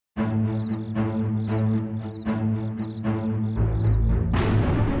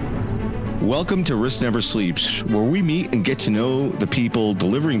Welcome to Risk Never Sleeps, where we meet and get to know the people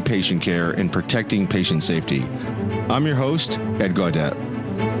delivering patient care and protecting patient safety. I'm your host, Ed Gaudet.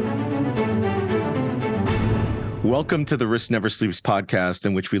 Welcome to the Risk Never Sleeps podcast,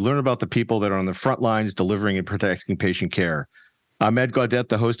 in which we learn about the people that are on the front lines delivering and protecting patient care. I'm Ed Gaudet,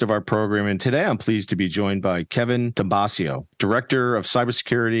 the host of our program, and today I'm pleased to be joined by Kevin Tambascio, Director of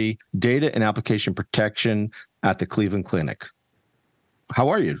Cybersecurity, Data and Application Protection at the Cleveland Clinic. How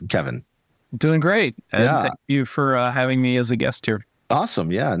are you, Kevin? Doing great. And thank you for having me as a guest here.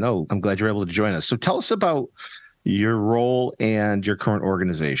 Awesome. Yeah, no, I'm glad you're able to join us. So tell us about your role and your current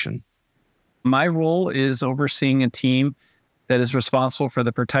organization. My role is overseeing a team that is responsible for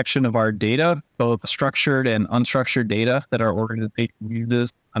the protection of our data, both structured and unstructured data that our organization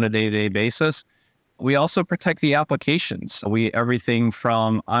uses on a day-to-day basis. We also protect the applications. Everything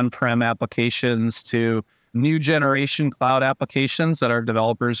from on-prem applications to new generation cloud applications that our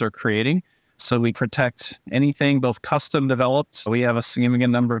developers are creating. So we protect anything, both custom developed. We have a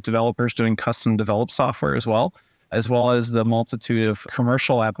significant number of developers doing custom developed software as well as the multitude of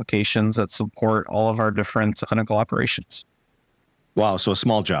commercial applications that support all of our different clinical operations. Wow. So a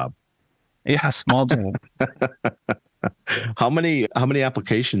small job. Yeah, small job. How many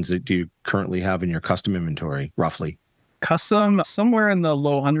applications do you currently have in your custom inventory, roughly? Custom, somewhere in the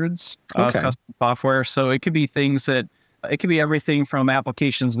low hundreds of custom software. So it could be it could be everything from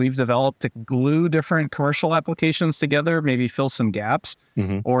applications we've developed to glue different commercial applications together, maybe fill some gaps,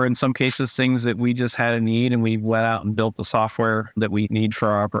 or in some cases, things that we just had a need and we went out and built the software that we need for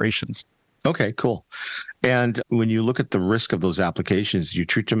our operations. Okay, cool. And when you look at the risk of those applications, do you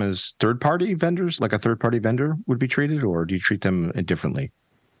treat them as third-party vendors, like a third-party vendor would be treated, or do you treat them differently?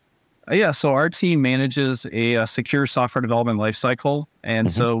 Yeah, so our team manages a secure software development lifecycle.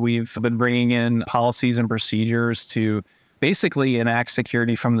 And so we've been bringing in policies and procedures to basically enact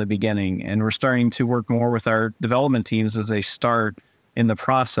security from the beginning. And we're starting to work more with our development teams as they start in the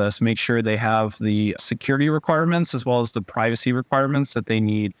process, make sure they have the security requirements as well as the privacy requirements that they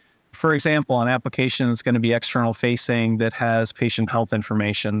need. For example, an application is going to be external facing that has patient health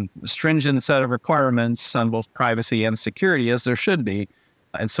information, a stringent set of requirements on both privacy and security, as there should be.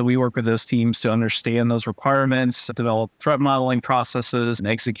 And so we work with those teams to understand those requirements, develop threat modeling processes, and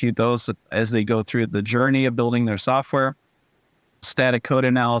execute those as they go through the journey of building their software, static code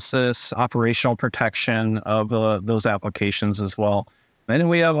analysis, operational protection of those applications as well. And then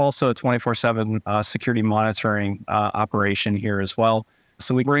we have also a 24/7 security monitoring operation here as well.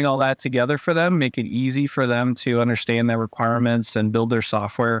 So we bring all that together for them, make it easy for them to understand their requirements and build their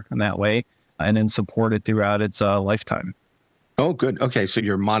software in that way, and then support it throughout its lifetime. Oh, good. Okay. So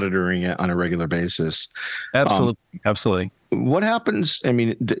you're monitoring it on a regular basis. Absolutely. What happens? I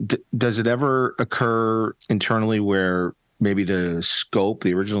mean, does it ever occur internally where maybe the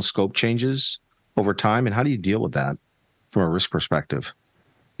original scope changes over time? And how do you deal with that from a risk perspective?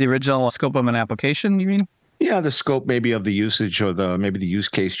 The original scope of an application, you mean? Yeah, the scope maybe of the usage or maybe the use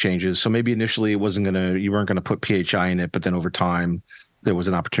case changes. So maybe initially you weren't going to put PHI in it, but then over time there was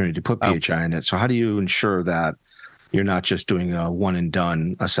an opportunity to put PHI in it. So how do you ensure that you're not just doing a one and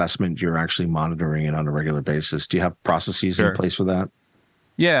done assessment, you're actually monitoring it on a regular basis? Do you have processes in place for that?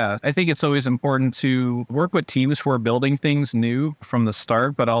 Yeah, I think it's always important to work with teams who are building things new from the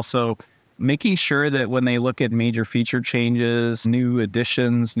start, but also making sure that when they look at major feature changes, new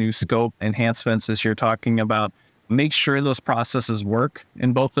additions, new scope enhancements, as you're talking about, make sure those processes work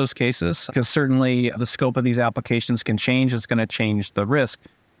in both those cases, because certainly the scope of these applications can change. It's going to change the risk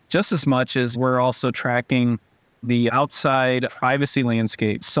just as much as we're also tracking the outside privacy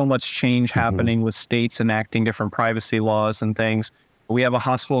landscape. So much change happening with states enacting different privacy laws and things. We have a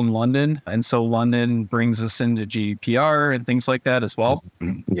hospital in London, and so London brings us into GDPR and things like that as well.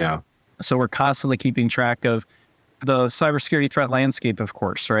 Yeah. So we're constantly keeping track of the cybersecurity threat landscape, of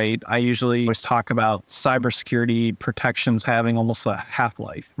course, right? I usually always talk about cybersecurity protections having almost a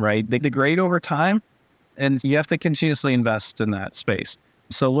half-life, right? They degrade over time, and you have to continuously invest in that space.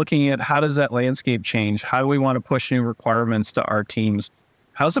 So looking at how does that landscape change? How do we want to push new requirements to our teams?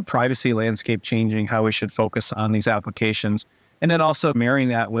 How's the privacy landscape changing? How we should focus on these applications? And then also marrying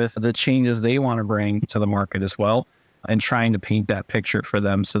that with the changes they want to bring to the market as well, and trying to paint that picture for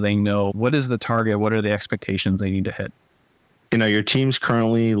them so they know what is the target, what are the expectations they need to hit. Your team's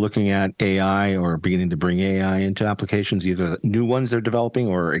currently looking at AI or beginning to bring AI into applications, either new ones they're developing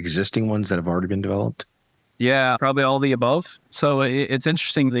or existing ones that have already been developed? Yeah, probably all the above. So it's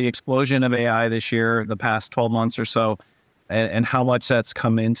interesting, the explosion of AI this year, the past 12 months or so, and how much that's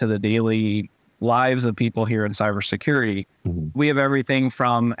come into the daily lives of people here in cybersecurity. Mm-hmm. We have everything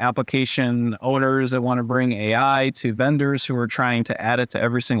from application owners that want to bring AI to vendors who are trying to add it to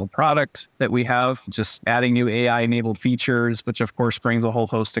every single product that we have, just adding new AI-enabled features, which of course brings a whole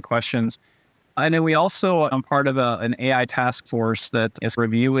host of questions. And then we also, I'm part of an AI task force that is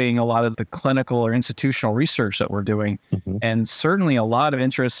reviewing a lot of the clinical or institutional research that we're doing. Mm-hmm. And certainly a lot of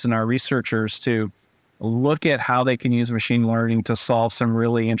interest in our researchers to look at how they can use machine learning to solve some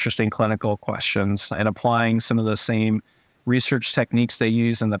really interesting clinical questions and applying some of the same research techniques they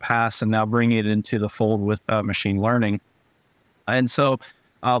used in the past and now bringing it into the fold with machine learning. And so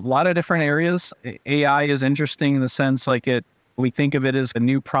a lot of different areas. AI is interesting in the sense we think of it as a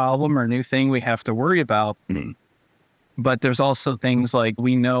new problem or a new thing we have to worry about. But there's also things like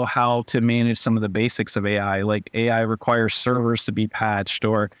we know how to manage some of the basics of AI, like AI requires servers to be patched,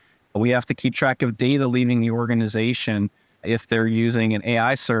 or we have to keep track of data leaving the organization if they're using an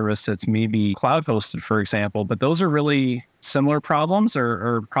AI service that's maybe cloud hosted, for example. But those are really similar problems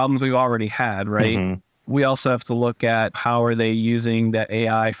or problems we've already had, right? Mm-hmm. We also have to look at how are they using that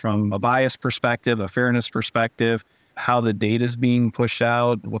AI from a bias perspective, a fairness perspective, how the data is being pushed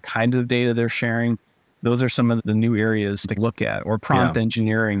out, what kinds of data they're sharing. Those are some of the new areas to look at, or prompt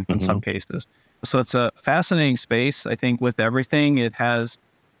engineering in some cases. So it's a fascinating space. I think with everything, it has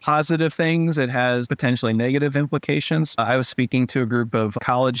positive things. It has potentially negative implications. I was speaking to a group of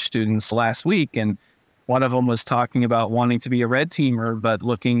college students last week, and one of them was talking about wanting to be a red teamer, but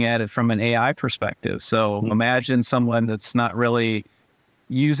looking at it from an AI perspective. So imagine someone that's not really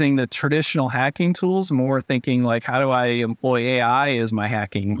using the traditional hacking tools, more thinking like, how do I employ AI as my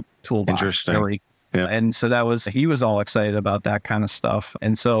hacking toolbox? Interesting. Yeah. And so he was all excited about that kind of stuff.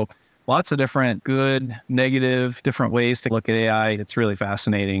 And so lots of different good, negative, different ways to look at AI. It's really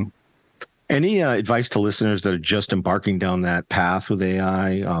fascinating. Any advice to listeners that are just embarking down that path with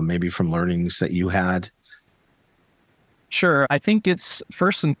AI, maybe from learnings that you had? Sure. I think it's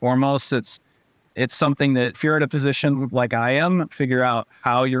first and foremost, it's something that if you're at a position like I am, figure out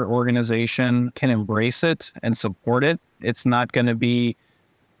how your organization can embrace it and support it. It's not going to be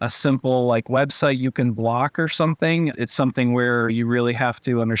a simple website you can block or something. It's something where you really have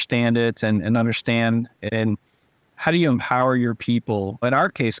to understand it and understand. And how do you empower your people? In our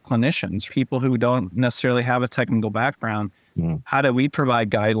case, clinicians, people who don't necessarily have a technical background. How do we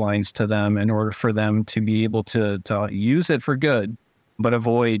provide guidelines to them in order for them to be able to use it for good, but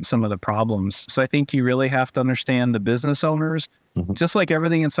avoid some of the problems? So I think you really have to understand the business owners. Just like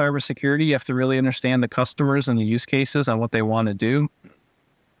everything in cybersecurity, you have to really understand the customers and the use cases and what they want to do.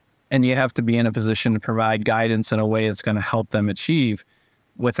 And you have to be in a position to provide guidance in a way that's going to help them achieve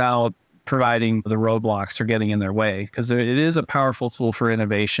without providing the roadblocks or getting in their way, because it is a powerful tool for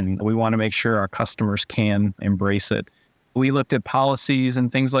innovation. We want to make sure our customers can embrace it. We looked at policies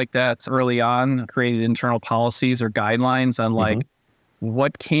and things like that early on, created internal policies or guidelines on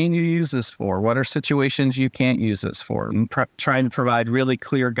what can you use this for? What are situations you can't use this for? And trying to provide really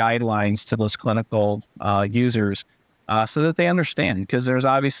clear guidelines to those clinical users so that they understand, because there's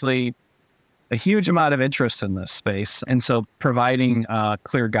obviously a huge amount of interest in this space. And so providing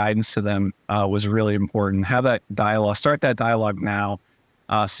clear guidance to them was really important. Have that dialogue, start that dialogue now,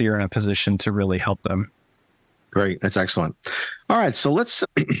 so you're in a position to really help them. Great. That's excellent. All right. So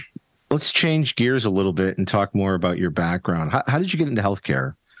let's change gears a little bit and talk more about your background. How did you get into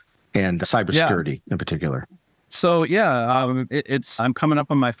healthcare and cybersecurity in particular? So I'm coming up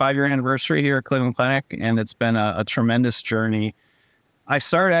on my 5-year anniversary here at Cleveland Clinic, and it's been a tremendous journey. I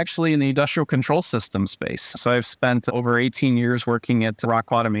started actually in the industrial control system space. So I've spent over 18 years working at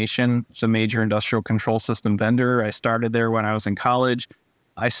Rockwell Automation, which is a major industrial control system vendor. I started there when I was in college.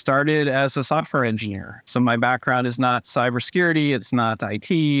 I started as a software engineer. So my background is not cybersecurity, it's not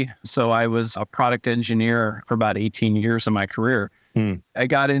IT. So I was a product engineer for about 18 years of my career.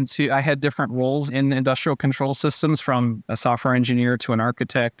 I had different roles in industrial control systems, from a software engineer to an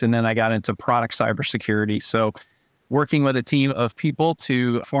architect. And then I got into product cybersecurity. So working with a team of people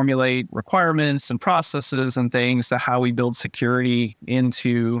to formulate requirements and processes and things to how we build security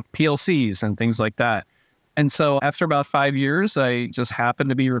into PLCs and things like that. And so after about 5 years, I just happened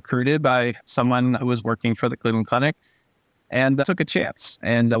to be recruited by someone who was working for the Cleveland Clinic, and I took a chance.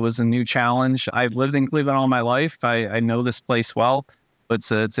 And it was a new challenge. I've lived in Cleveland all my life. I know this place well.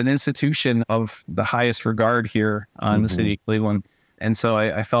 It's an institution of the highest regard here in the city of Cleveland. And so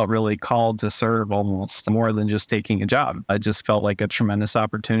I felt really called to serve, almost more than just taking a job. I just felt like a tremendous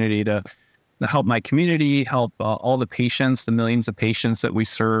opportunity to help my community, help all the patients, the millions of patients that we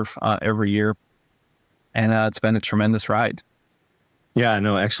serve every year. And it's been a tremendous ride. Yeah,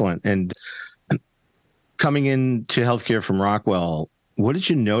 no, excellent. And coming into healthcare from Rockwell, What did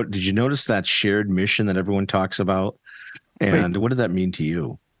you note? Did you notice that shared mission that everyone talks about? And what did that mean to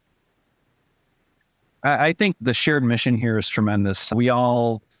you? I think the shared mission here is tremendous. We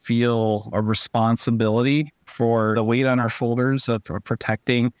all feel a responsibility for the weight on our shoulders of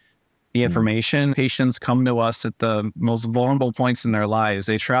protecting the information. Patients come to us at the most vulnerable points in their lives.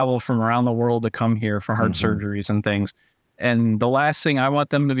 They travel from around the world to come here for heart surgeries and things. And the last thing I want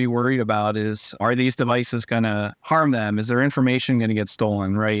them to be worried about is, are these devices going to harm them? Is their information going to get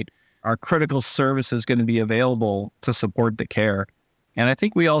stolen, right? Are critical services going to be available to support the care? And I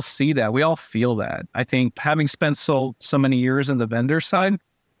think we all see that. We all feel that. I think having spent so many years on the vendor side,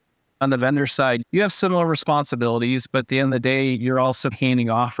 you have similar responsibilities, but at the end of the day, you're also handing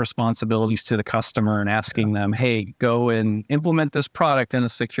off responsibilities to the customer and asking them, hey, go and implement this product in a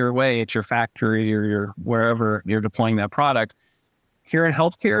secure way at your factory or your wherever you're deploying that product. Here in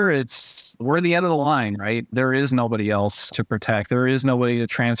healthcare, we're the end of the line, right? There is nobody else to protect. There is nobody to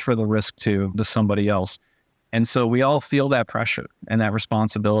transfer the risk to somebody else. And so we all feel that pressure and that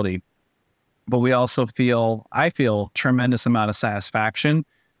responsibility. But we also I feel tremendous amount of satisfaction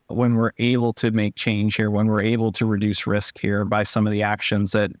when we're able to make change here, when we're able to reduce risk here by some of the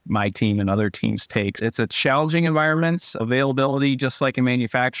actions that my team and other teams take. It's a challenging environment. Availability, just like in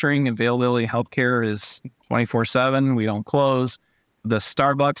manufacturing, availability in healthcare is 24/7. We don't close. The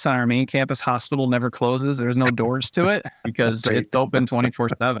Starbucks on our main campus hospital never closes. There's no doors to it because it's open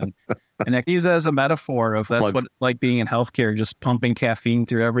 24/7. And I use that as a metaphor of that's what like being in healthcare, just pumping caffeine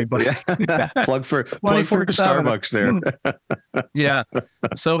through everybody. Plug for Starbucks there. Yeah.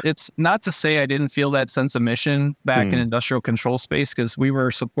 So it's not to say I didn't feel that sense of mission back in industrial control space, because we were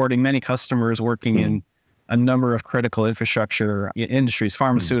supporting many customers working in a number of critical infrastructure industries,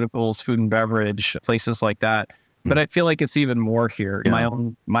 pharmaceuticals, food and beverage, places like that. But I feel like it's even more here. Yeah.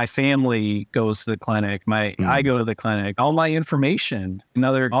 My family goes to the clinic. I go to the clinic. All my information,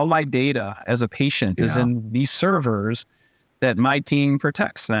 all my data as a patient is in these servers that my team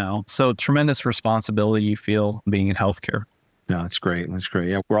protects now. So tremendous responsibility you feel being in healthcare. Yeah, that's great. That's great.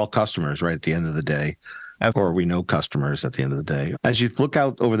 Yeah, we're all customers, right? At the end of the day, or we know customers at the end of the day. As you look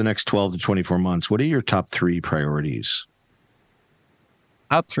out over the next 12 to 24 months, what are your top 3 priorities?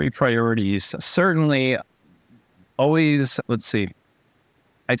 Top 3 priorities. Certainly, always,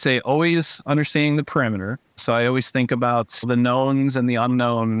 I'd say always understanding the perimeter. So I always think about the knowns and the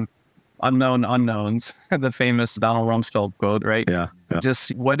unknowns, the famous Donald Rumsfeld quote, right? Yeah.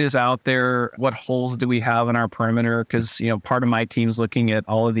 Just what is out there? What holes do we have in our perimeter? Because, part of my team's looking at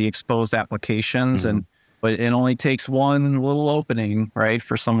all of the exposed applications but it only takes one little opening, right,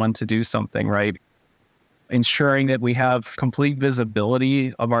 for someone to do something, right? Ensuring that we have complete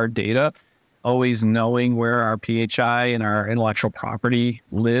visibility of our data, always knowing where our PHI and our intellectual property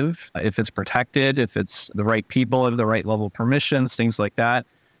live, if it's protected, if it's the right people have the right level of permissions, things like that.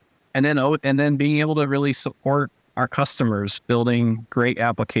 And then being able to really support our customers building great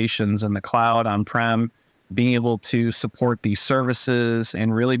applications in the cloud, on-prem, being able to support these services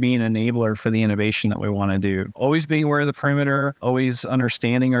and really being an enabler for the innovation that we want to do. Always being aware of the perimeter, always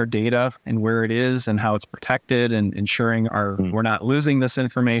understanding our data and where it is and how it's protected, and ensuring we're not losing this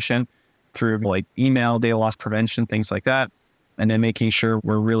information through like email, data loss prevention, things like that. And then making sure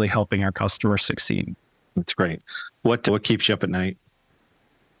we're really helping our customers succeed. That's great. What keeps you up at night?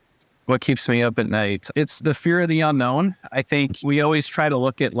 What keeps me up at night? It's the fear of the unknown. I think we always try to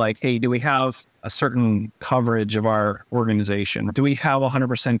look at like, hey, do we have a certain coverage of our organization? Do we have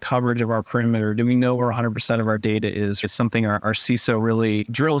 100% coverage of our perimeter? Do we know where 100% of our data is? It's something our CISO really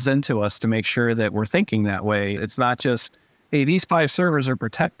drills into us to make sure that we're thinking that way. It's not just, hey, these 5 servers are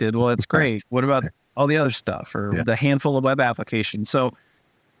protected. Well, it's great. What about all the other stuff or the handful of web applications? So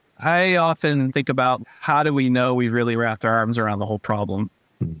I often think about, how do we know we've really wrapped our arms around the whole problem?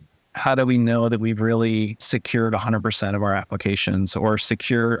 How do we know that we've really secured 100% of our applications or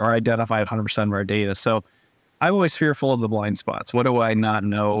identified 100% of our data? So I'm always fearful of the blind spots. What do I not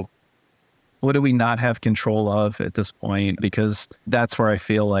know? What do we not have control of at this point? Because that's where I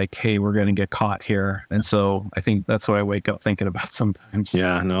feel like, hey, we're going to get caught here. And so I think that's what I wake up thinking about sometimes.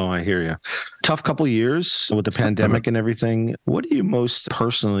 Yeah, no, I hear you. Tough couple of years with the pandemic and everything. What are you most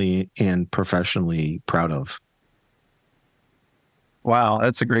personally and professionally proud of? Wow,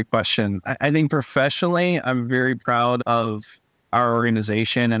 that's a great question. I think professionally, I'm very proud of our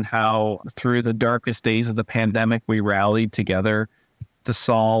organization and how through the darkest days of the pandemic, we rallied together to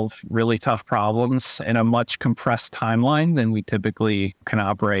solve really tough problems in a much compressed timeline than we typically can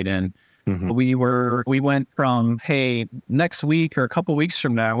operate in. We went from, hey, next week or a couple of weeks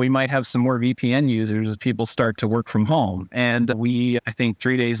from now, we might have some more VPN users as people start to work from home. And I think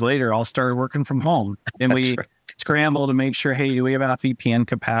 3 days later, all started working from home. And scramble to make sure, hey, do we have enough VPN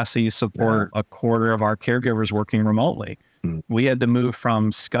capacity to support a quarter of our caregivers working remotely? We had to move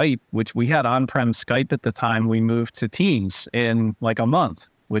from Skype, which we had on-prem Skype at the time. We moved to Teams in like a month,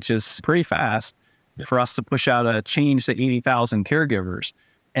 which is pretty fast for us to push out a change to 80,000 caregivers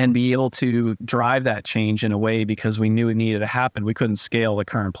and be able to drive that change in a way because we knew it needed to happen. We couldn't scale the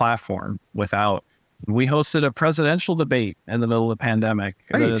current platform without. We hosted a presidential debate in the middle of the pandemic.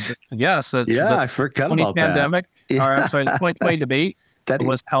 Right. Yes. I forgot about pandemic, that. Or I'm sorry, the 2020 debate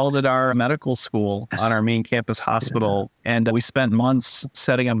was held at our medical school on our main campus hospital. And we spent months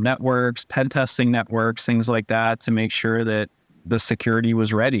setting up networks, pen testing networks, things like that to make sure that the security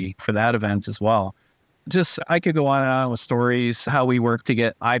was ready for that event as well. Just, I could go on and on with stories, how we work to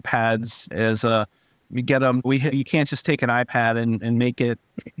get iPads we get them. You can't just take an iPad and make it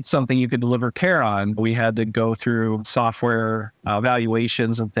something you could deliver care on. We had to go through software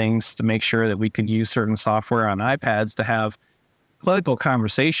evaluations and things to make sure that we could use certain software on iPads to have clinical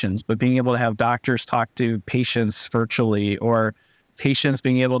conversations, but being able to have doctors talk to patients virtually, or patients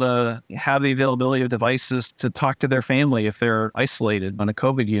being able to have the availability of devices to talk to their family if they're isolated on a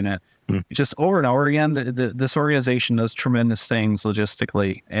COVID unit. Just over and over again, this organization does tremendous things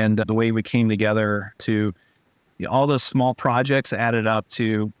logistically. And the way we came together to all those small projects added up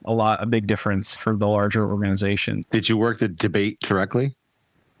to a big difference for the larger organization. Did you work the debate directly?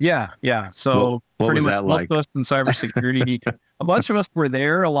 Yeah. So what was that like? Most of us in cybersecurity, a bunch of us were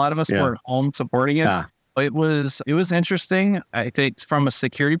there. A lot of us were at home supporting it. It was interesting. I think from a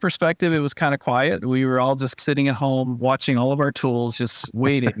security perspective, it was kind of quiet. We were all just sitting at home watching all of our tools, just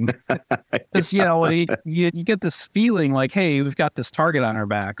waiting. Because, you get this feeling like, hey, we've got this target on our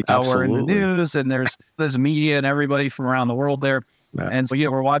back. We're in the news and there's media and everybody from around the world there. Yeah. And so,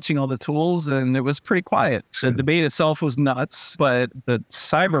 we're watching all the tools and it was pretty quiet. The debate itself was nuts, but the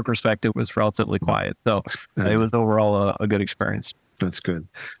cyber perspective was relatively quiet. So it was overall a good experience. That's good.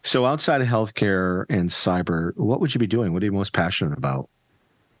 So outside of healthcare and cyber, what would you be doing? What are you most passionate about?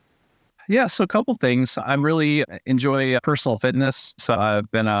 Yeah, so a couple things. I really enjoy personal fitness. So I've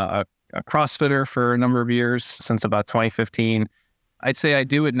been a CrossFitter for a number of years, since about 2015. I'd say I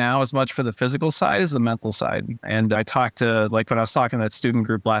do it now as much for the physical side as the mental side. And I talked to, when I was talking to that student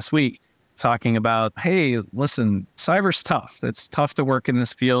group last week, talking about, hey, listen, cyber's tough. It's tough to work in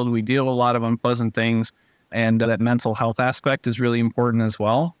this field. We deal with a lot of unpleasant things. And that mental health aspect is really important as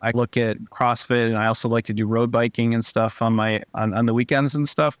well. I look at CrossFit, and I also like to do road biking and stuff on the weekends and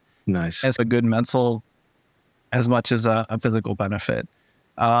stuff. Nice. As a good mental as much as a physical benefit.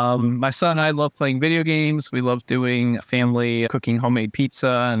 My son and I love playing video games. We love doing family cooking homemade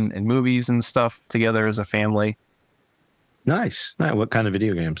pizza and movies and stuff together as a family. Nice. What kind of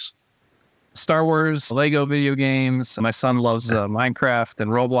video games? Star Wars, Lego video games. My son loves Minecraft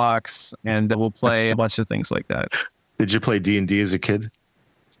and Roblox, and we'll play a bunch of things like that. Did you play D&D as a kid?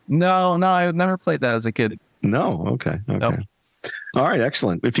 No, I never played that as a kid. No? Okay. Nope. All right,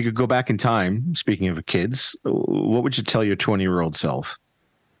 excellent. If you could go back in time, speaking of kids, what would you tell your 20-year-old self?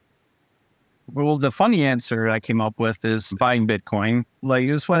 Well, the funny answer I came up with is buying Bitcoin.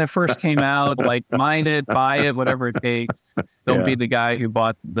 Just when it first came out, mine it, buy it, whatever it takes. Don't be the guy who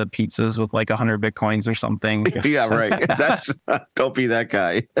bought the pizzas with 100 Bitcoins or something. Yeah, right. Don't be that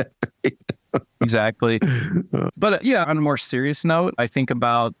guy. Exactly. But on a more serious note, I think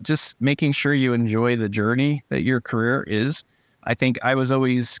about just making sure you enjoy the journey that your career is. I think I was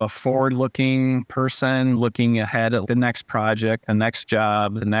always a forward-looking person, looking ahead at the next project, the next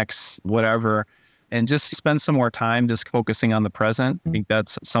job, the next whatever, and just spend some more time just focusing on the present. I think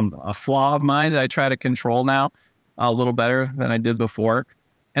that's a flaw of mine that I try to control now a little better than I did before.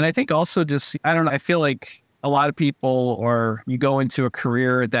 And I think also I feel like a lot of people, or you go into a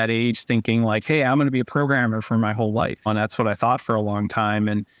career at that age thinking hey, I'm going to be a programmer for my whole life. And that's what I thought for a long time.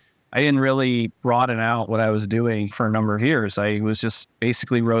 And I didn't really broaden out what I was doing for a number of years. I was just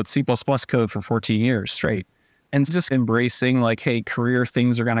basically wrote C++ code for 14 years straight. And just embracing hey, career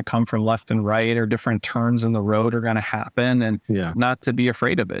things are going to come from left and right, or different turns in the road are going to happen, and not to be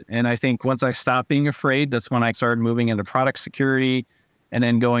afraid of it. And I think once I stopped being afraid, that's when I started moving into product security, and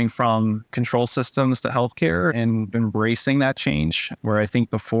then going from control systems to healthcare and embracing that change, where I think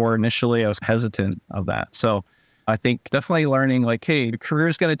before initially I was hesitant of that. So I think definitely learning hey, the career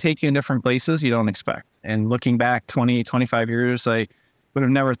is going to take you in different places you don't expect. And looking back 20, 25 years, I would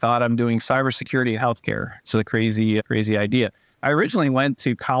have never thought I'm doing cybersecurity and healthcare. It's a crazy idea. I originally went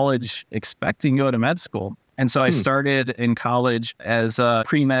to college expecting to go to med school. And so I started in college as a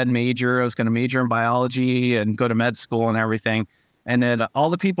pre-med major. I was going to major in biology and go to med school and everything. And then all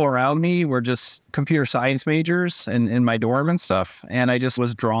the people around me were just computer science majors in my dorm and stuff. And I just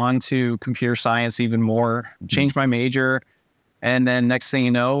was drawn to computer science even more, changed my major. And then next thing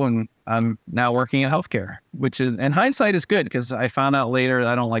you know, and I'm now working in healthcare, which is, in hindsight is good because I found out later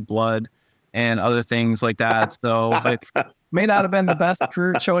that I don't like blood and other things like that. So it may not have been the best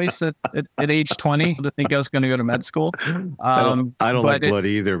career choice at age 20 to think I was going to go to med school. I don't like blood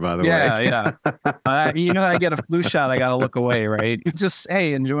either, by the way. Yeah. I get a flu shot, I got to look away, right? Just,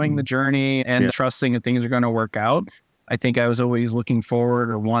 hey, enjoying the journey and trusting that things are going to work out. I think I was always looking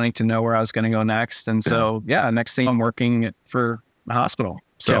forward or wanting to know where I was going to go next. And so, next thing I'm working for a hospital.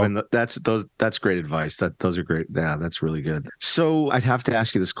 So Kevin, that's great advice. Those are great. Yeah, that's really good. So I'd have to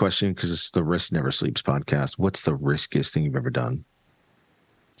ask you this question because it's the Risk Never Sleeps podcast. What's the riskiest thing you've ever done?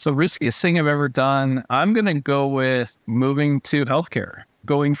 So riskiest thing I've ever done, I'm going to go with moving to healthcare,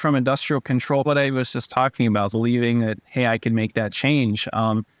 going from industrial control, what I was just talking about, believing that, hey, I can make that change.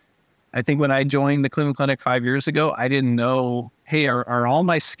 I think when I joined the Cleveland Clinic 5 years ago, I didn't know, hey, are all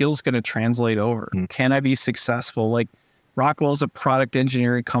my skills going to translate over? Can I be successful? Like, Rockwell's a product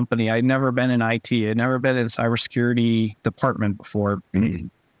engineering company. I'd never been in IT. I'd never been in a cybersecurity department before.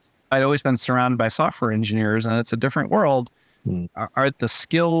 I'd always been surrounded by software engineers, and it's a different world. Are the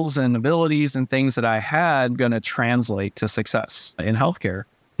skills and abilities and things that I had going to translate to success in healthcare?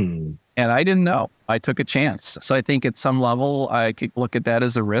 And I didn't know. I took a chance. So I think at some level, I could look at that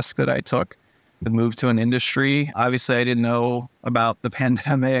as a risk that I took to move to an industry. Obviously, I didn't know about the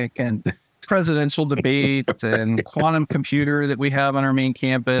pandemic and presidential debate and quantum computer that we have on our main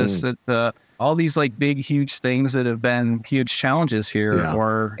campus, that all these like big, huge things that have been huge challenges here,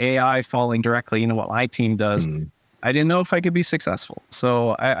 or AI falling directly into what my team does. I didn't know if I could be successful.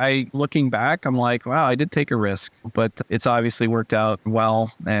 So I looking back, I'm like, wow, I did take a risk, but it's obviously worked out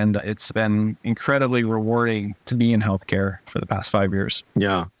well. And it's been incredibly rewarding to be in healthcare for the past 5 years.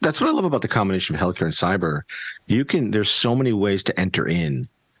 Yeah. That's what I love about the combination of healthcare and cyber. There's so many ways to enter in.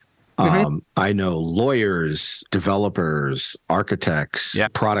 I know lawyers, developers, architects,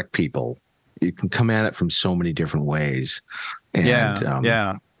 product people. You can come at it from so many different ways. And,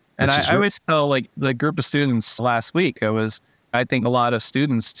 And I always tell like the group of students last week, I think a lot of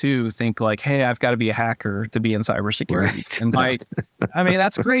students too think like, hey, I've got to be a hacker to be in cybersecurity. Right. And I mean,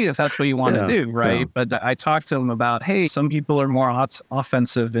 that's great if that's what you want to do, right? But I talked to them about, hey, some people are more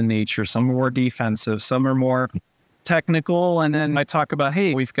offensive in nature, some are more defensive, some are more technical. And then I talk about,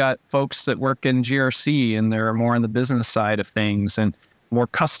 hey, we've got folks that work in GRC and they're more on the business side of things and more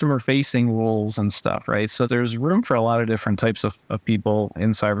customer facing roles and stuff, right? So there's room for a lot of different types of people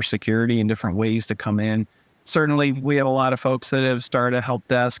in cybersecurity and different ways to come in. Certainly, we have a lot of folks that have started a help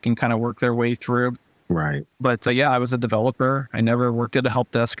desk and kind of work their way through. Right. But I was a developer. I never worked at a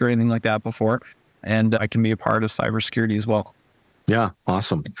help desk or anything like that before. And I can be a part of cybersecurity as well. Yeah.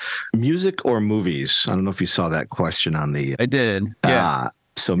 Awesome. Music or movies? I don't know if you saw that question on the... I did. Yeah.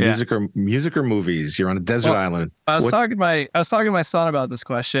 So music or movies? You're on a desert island. I was talking to my son about this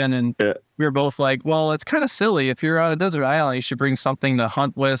question, and we were both like, "Well, it's kind of silly. If you're on a desert island, you should bring something to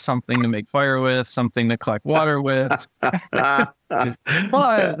hunt with, something to make fire with, something to collect water with." But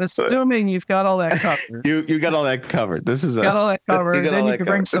assuming you've got all that covered, you got all that covered. Got all that covered. Then you can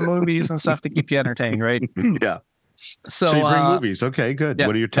bring some movies and stuff to keep you entertained, right? Yeah. So you bring movies. Okay, good.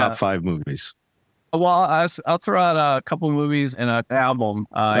 What are your top 5 movies? Well, I'll throw out a couple of movies and an album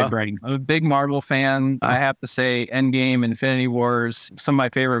I bring. I'm a big Marvel fan. I have to say Endgame, Infinity Wars, some of my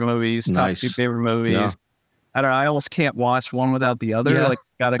favorite movies, top 2 favorite movies. Yeah. I don't know, I almost can't watch one without the other. Yeah. Like,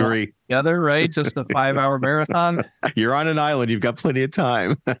 gotta go together, right? Just a 5-hour marathon. You're on an island. You've got plenty of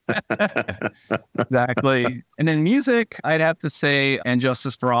time. Exactly. And then music, I'd have to say And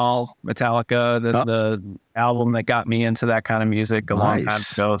Justice for All, Metallica. That's the album that got me into that kind of music a long time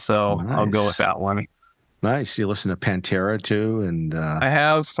ago. So I'll go with that one. Nice. You listen to Pantera too? And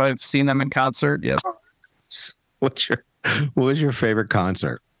I've seen them in concert. Yes. What was your favorite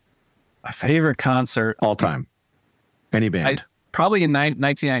concert? My favorite concert all time. Any band? Probably in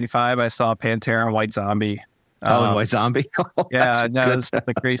 1995, I saw Pantera and White Zombie. And White Zombie? It's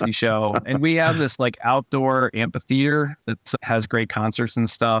a crazy show. And we have this like outdoor amphitheater that has great concerts and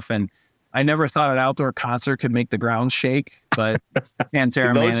stuff. And I never thought an outdoor concert could make the ground shake, but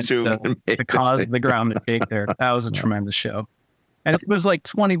Pantera managed to cause the ground to shake there. That was a tremendous show. And it was like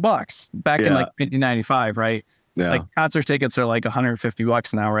 $20 back in like 1995, right? Yeah. Like concert tickets are like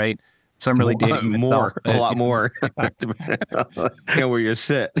 $150 now, right? So I'm really dating a lot more. Where you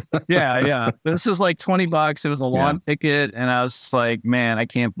sit. Yeah. This is like $20. It was a lawn ticket, and I was just like, man, I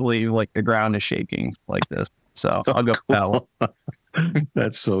can't believe like the ground is shaking like this. So I'll go with that one.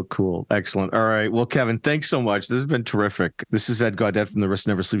 That's so cool. Excellent. All right. Well, Kevin, thanks so much. This has been terrific. This is Ed Gaudet from the Risk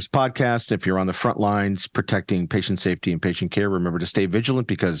Never Sleeps podcast. If you're on the front lines protecting patient safety and patient care, remember to stay vigilant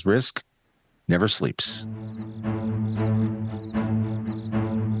because risk never sleeps.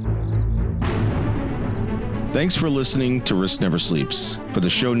 Thanks for listening to Risk Never Sleeps. For the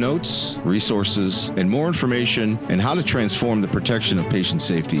show notes, resources, and more information and how to transform the protection of patient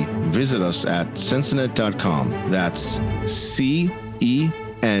safety, visit us at Sensinet.com. That's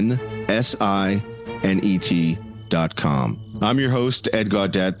CENSINET.com. I'm your host, Ed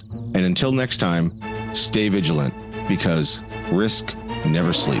Gaudet, and until next time, stay vigilant because risk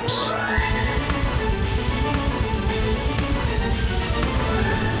never sleeps.